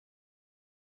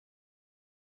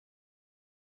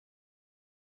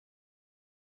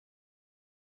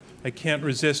I can't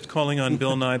resist calling on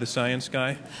Bill Nye the Science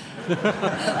Guy.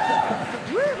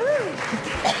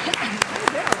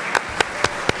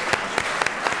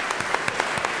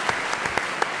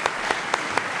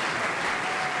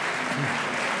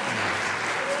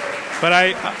 But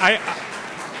I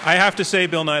have to say,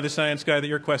 Bill Nye the Science Guy, that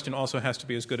your question also has to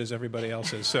be as good as everybody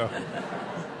else's. So,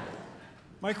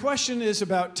 my question is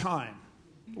about time.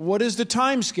 What is the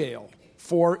time scale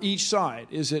for each side?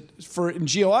 Is it, in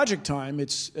geologic time,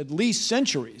 it's at least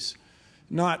centuries,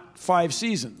 not 5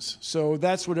 seasons. So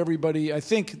that's what everybody, I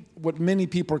think, what many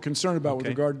people are concerned about with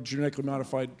regard to genetically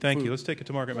modified Thank food. you. Let's take it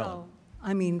to Margaret Mellon. Well,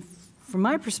 I mean, from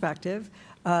my perspective,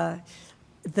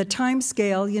 the time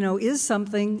scale, is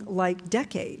something like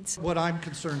decades. What I'm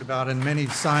concerned about, and many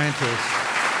scientists,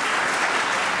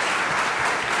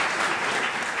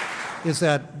 is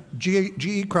that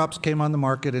GE crops came on the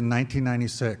market in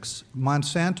 1996.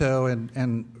 Monsanto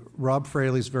and Rob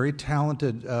Fraley's very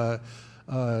talented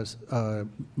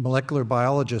molecular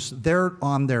biologists, they're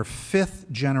on their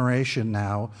 5th generation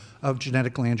now of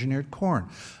genetically engineered corn.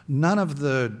 None of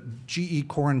the GE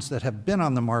corns that have been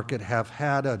on the market have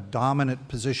had a dominant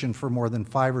position for more than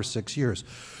 5 or 6 years.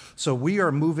 So we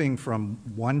are moving from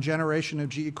one generation of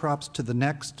GE crops to the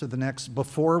next,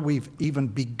 before we've even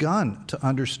begun to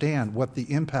understand what the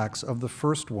impacts of the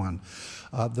first ones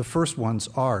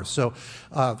are. So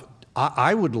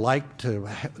I would like to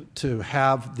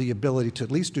have the ability to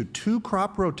at least do 2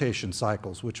 crop rotation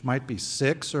cycles, which might be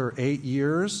 6 or 8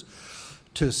 years,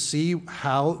 to see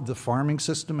how the farming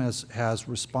system has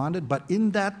responded. But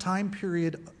in that time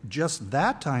period, just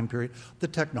that time period, the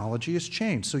technology has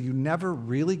changed. So you never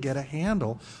really get a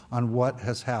handle on what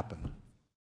has happened.